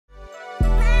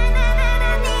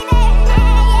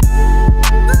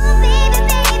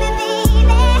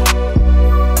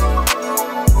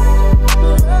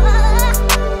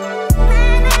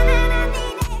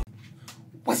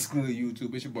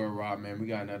YouTube? It's your boy Rob, man. We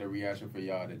got another reaction for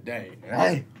y'all today.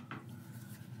 Hey,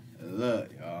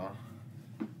 look, y'all.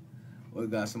 We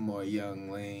got some more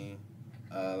Young Lean.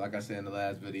 Like I said in the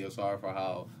last video, sorry for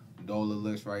how dull it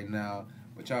looks right now.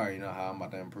 But y'all already know how I'm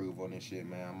about to improve on this shit,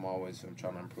 man. I'm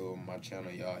trying to improve on my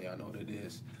channel, y'all. Y'all know what it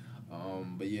is.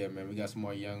 But yeah, man, we got some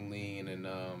more Young Lean and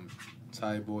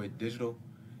Thaiboy Digital.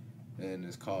 And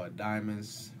it's called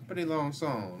Diamonds. Pretty long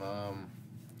song.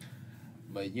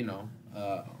 But you know,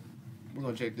 we're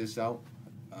gonna check this out.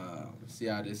 See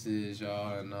how this is,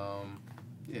 y'all, and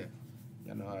yeah,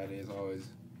 y'all know how it is.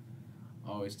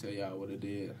 Always tell y'all what it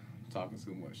is. I'm talking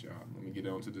too much, y'all. Let me get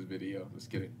on to this video. Let's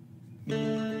get it.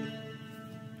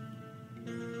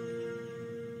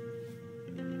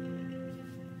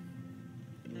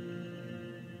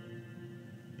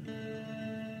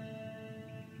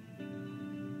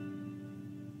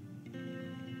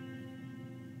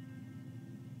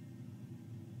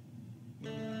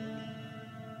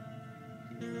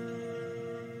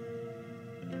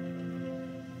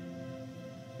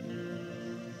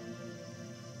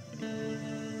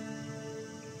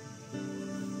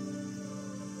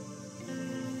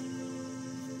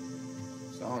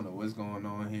 I don't know what's going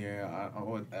on here.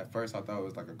 At first I thought it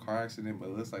was like a car accident, but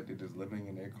it looks like they're just living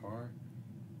in their car.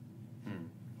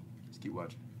 Let's keep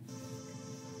watching.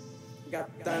 Got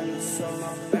diamonds on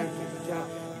my bank account.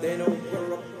 They know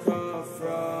where I come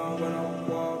from. When I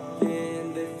walk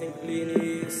in, they think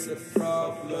leaning is a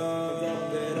problem.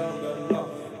 Drop it on the law,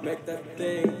 make that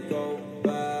thing go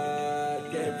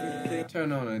back. Everything.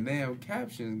 Turn on the damn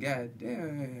captions, god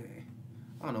damn.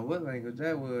 I don't know what language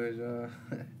that was, y'all.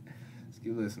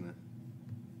 Keep listening.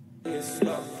 It's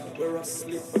love, where I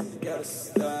sleep, I gotta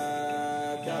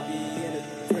stack. I be in a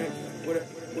drink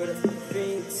with a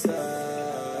fiend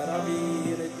side. I be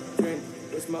in a drink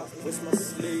with my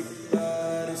sleep.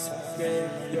 It's a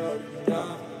graveyard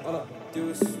down. All I do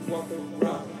is walk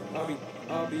around.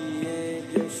 I'll be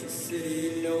in Yoshi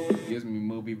City, you know. Gives me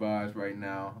movie vibes right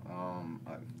now.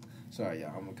 Sorry,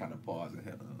 y'all. I'm gonna kind of pause and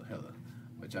hella,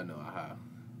 but y'all know how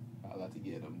I like to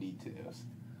get them details.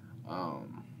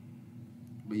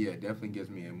 But yeah, it definitely gives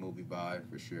me a movie vibe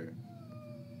for sure.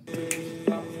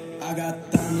 I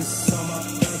got diamonds on my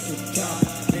bank account.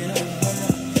 They know where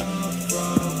I come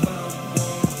from. When I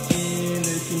walk in,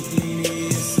 they think leaning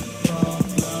is a problem.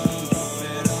 Drop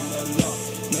it on the law,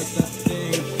 make that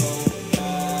thing go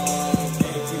back.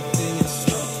 Everything is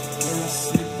slow. When I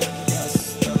sleep, I got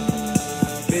stuck.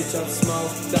 Bitch, I'm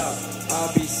smoked up.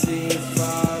 I'll be seeing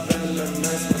 5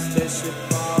 elements. My spaceship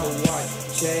all white.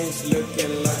 Chains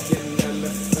looking like an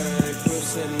elephant,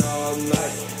 cruising all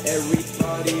night.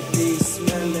 Everybody be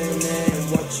smelling and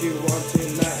what you want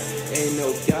tonight. Ain't no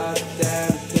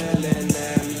goddamn telling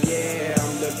them, yeah,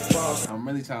 I'm the boss. I'm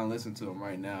really trying to listen to him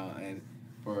right now, and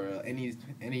for any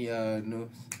new,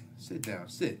 sit down,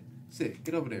 sit,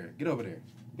 get over there, get over there.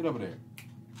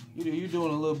 You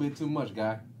doing a little bit too much,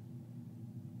 guy.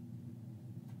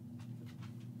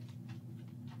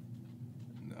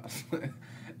 No,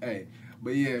 hey.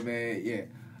 But yeah, man, yeah.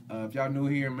 If y'all new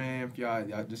here, man, if y'all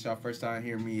this y'all first time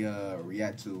hearing me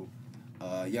react to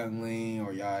Young Lean,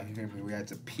 or y'all hear me react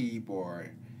to Peep,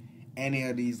 or any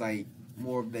of these like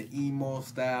more of the emo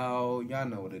style, y'all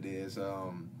know what it is.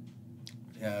 Y'all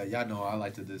know I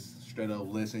like to just straight up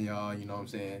listen, y'all. You know what I'm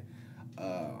saying?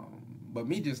 But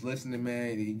me just listening,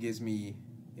 man, it gives me.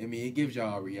 I mean, it gives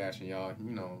y'all a reaction, y'all.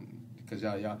 You know, because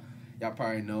y'all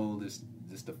probably know this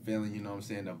the feeling. You know what I'm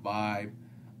saying? The vibe.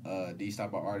 These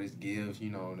type of artists gives, you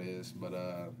know this, but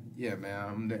yeah,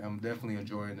 man, I'm definitely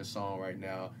enjoying the song right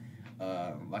now.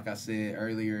 Like I said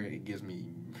earlier, it gives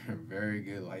me very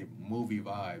good like movie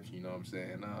vibes, you know what I'm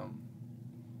saying?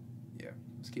 Yeah,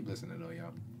 let's keep listening though,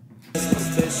 y'all.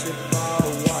 Spaceship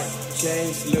all white,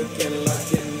 chains looking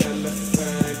like an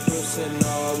elephant, cruising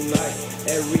all night.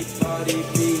 Everybody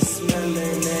be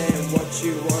smelling and what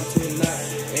you want tonight.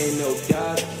 Ain't no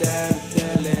goddamn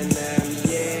telling them,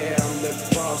 yeah, I'm the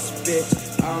boss, bitch.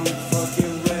 I'm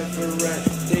fucking reverend.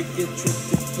 Take a trip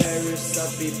to Paris,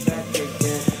 I'll be back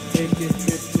again. Take a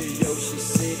trip to Yoshi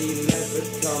City, never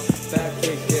come back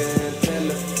again.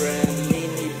 Tell a friend,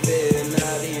 leave me been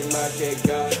naughty like a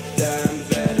goddamn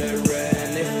veteran.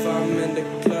 If I'm in the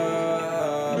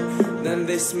club, then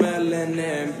they smelling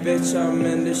and bitch, I'm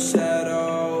in the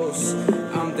shadows.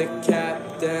 I'm the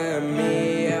captain,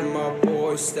 me and my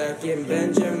boys stacking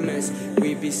Benjamins.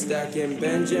 We be stacking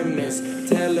Benjamins.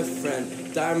 Tell a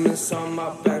friend, diamonds on my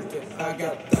bank. I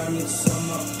got diamonds on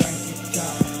my bank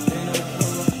account. They know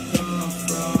where I come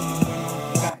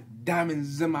from. Got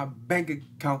diamonds in my bank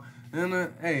account.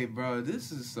 And hey, bro,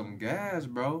 this is some gas,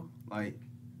 bro. Like,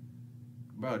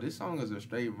 bro, this song is a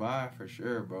straight vibe for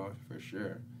sure, bro, for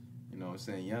sure. You know what I'm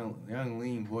saying? Young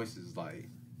Lean voice is like,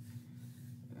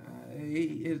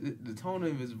 the tone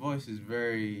of his voice is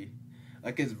very,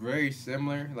 like it's very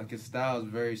similar. Like his style is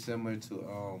very similar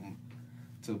to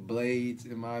Blades,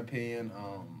 in my opinion.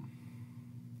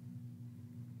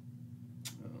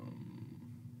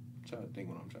 Trying to think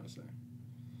what I'm trying to say.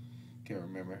 Can't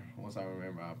remember. Once I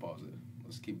remember, I'll pause it.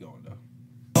 Let's keep going though.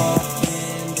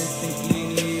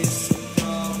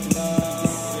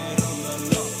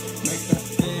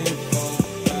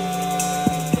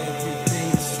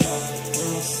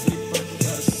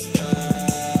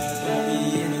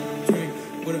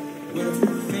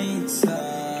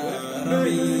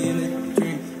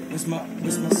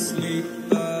 Where's my sleep?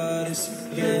 This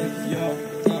graveyard.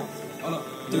 All I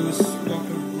do is walk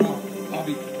around.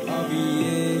 I'll be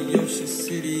in Yoshi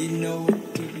City. Know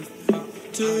what to be found.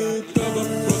 To cover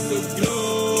across the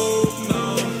globe.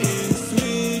 Now in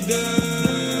Sweden.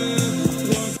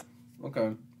 Okay,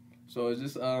 so is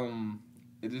this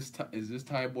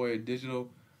Thaiboy digital?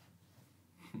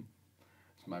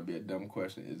 This might be a dumb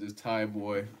question. Is this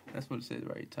Thaiboy? That's what it says,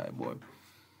 right? Thaiboy.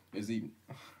 Is he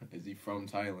from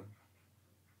Thailand?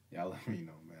 Y'all let me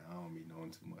know, man. I don't be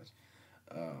knowing too much.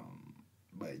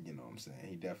 But you know what I'm saying.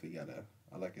 He definitely got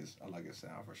I like his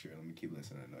sound for sure. Let me keep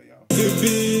listening though, y'all. To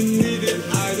be needed,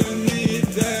 I don't need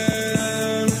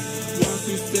them. Want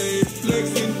to stay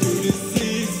flexing through the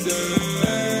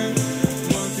season.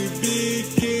 Want to be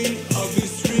king of the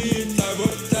street.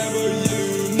 Thaiboy,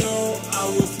 you know I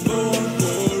was born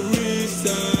for a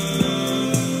reason.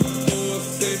 For a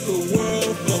safer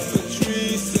world, for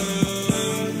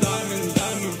treason. Diamond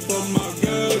for my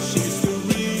girl, she's the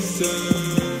reason.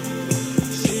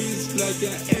 She's like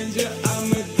an angel,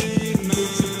 I'm a demon.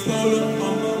 Polo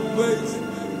on my waist,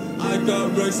 I got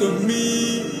racks on me.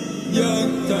 Young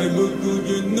Thaiboy, good,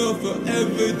 you know,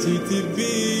 forever GTB.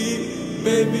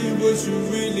 Baby, what you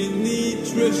really need,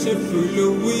 treasure full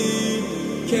of weed.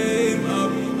 Came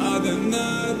up out of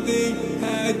nothing,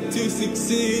 had to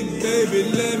succeed. Baby,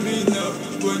 let me know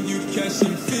when you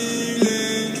catching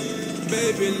feeling.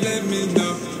 Baby, let me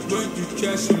know when you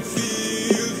catching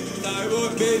feels.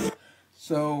 Thaiboy, baby.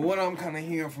 So what I'm kind of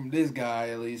hearing from this guy,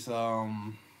 at least, you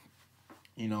know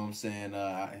what I'm saying,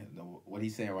 what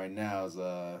he's saying right now is,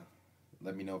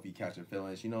 let me know if you catching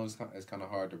feelings. You know, it's kind of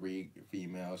hard to read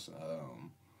females.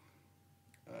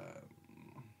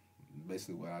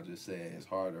 Basically what I just said, it's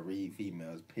hard to read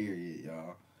females, period,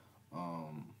 y'all.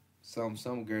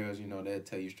 Some girls, you know, they'll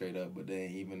tell you straight up, but then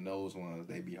even those ones,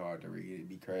 they be hard to read. It'd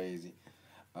be crazy.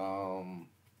 And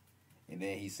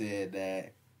then he said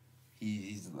that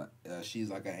she's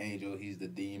like an angel. He's the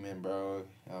demon, bro.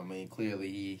 I mean,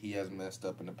 clearly he has messed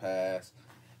up in the past,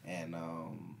 and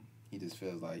he just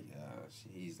feels like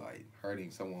he's like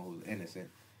hurting someone who's innocent,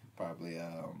 probably.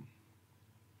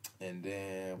 And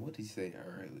then what did he say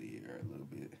earlier a little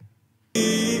bit?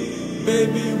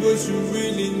 Baby, what you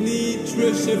really need,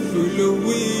 treasure full of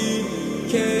weed.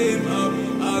 Came up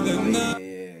out of nothing.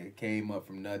 Yeah, came up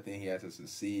from nothing. He has to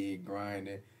succeed,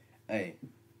 grinding. Hey,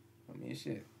 I mean,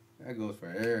 shit. That goes for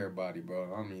everybody,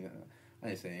 bro. I mean, I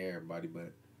ain't saying everybody,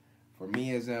 but for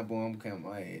me, example, I'm kind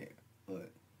of like,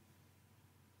 look,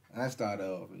 I started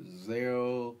off with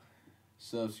 0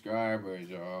 subscribers,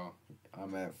 y'all.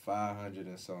 I'm at 500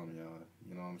 and something, y'all.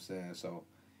 You know what I'm saying? So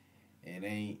it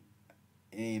ain't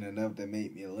enough to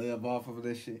make me live off of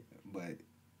this shit, but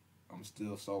I'm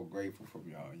still so grateful for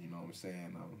y'all. You know what I'm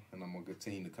saying? And I'm gonna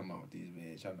continue to come out with these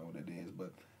videos. Y'all know what it is,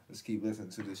 but let's keep listening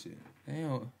to this shit.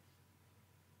 Damn.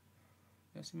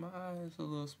 I see my eyes a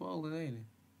little swollen, ain't it?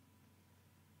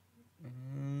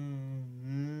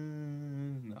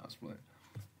 Nah, it's playing.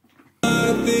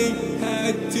 Nothing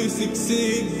had to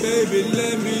succeed. Baby,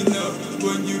 let me know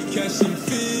when you catching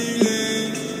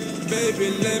feeling.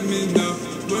 Baby, let me know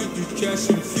when you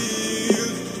catching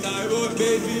feels. Thaiboy,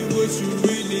 baby, what you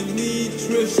really need,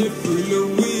 treasure full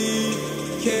of weed.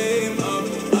 Came up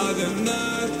out of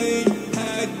nothing,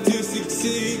 had to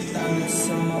succeed. Diamonds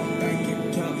on my bank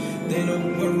account, they know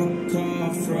where I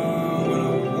come from. When I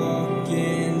walk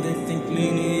in, they think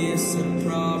leaning is a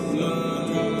problem.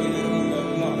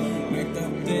 Make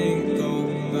that thing go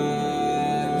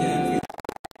back.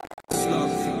 Slow,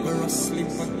 where I sleep,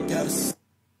 I gotta.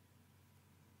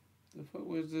 The fuck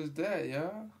was just that,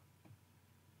 y'all?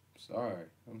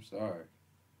 I'm sorry.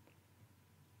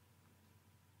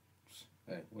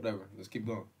 Hey, whatever. Let's keep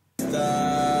going. I'll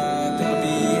be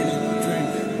in a dream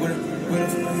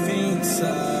with a fiend's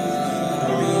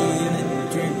I'll be in a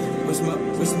dream. Where's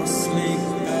my sleep?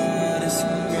 This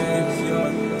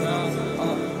graveyard.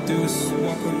 All I do is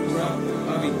walk around.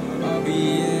 I'll be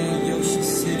in Yoshi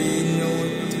City,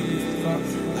 know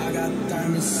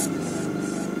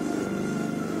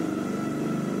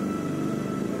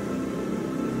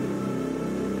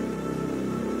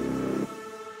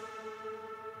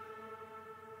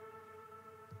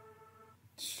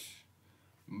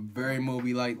Very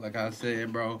movie like I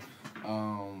said, bro.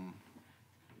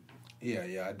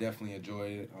 Yeah, I definitely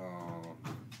enjoyed it.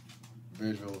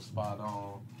 Visual spot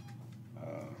on.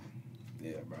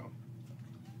 Yeah, bro.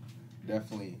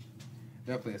 Definitely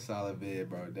a solid vid,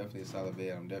 bro. Definitely a solid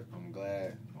vid. I'm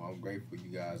glad. I'm grateful you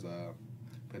guys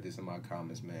put this in my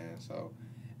comments, man. So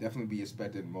definitely be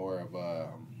expecting more of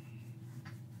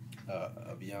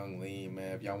Young Lean,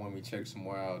 man. If y'all want me to check some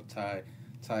more out,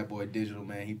 Thaiboy Digital,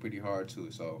 man, he pretty hard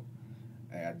too. So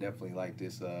hey, I definitely like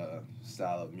this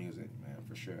style of music, man,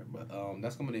 for sure. But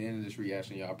that's gonna be the end of this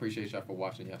reaction, y'all. Appreciate y'all for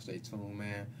watching. Y'all stay tuned,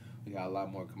 man. We got a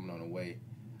lot more coming on the way.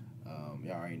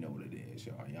 Y'all already know what it is,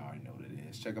 y'all. Y'all already know what it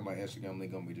is. Check out my Instagram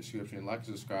link on the description. Like and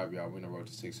subscribe, y'all. We're in the road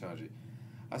to 600.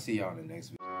 I'll see y'all in the next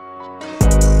video.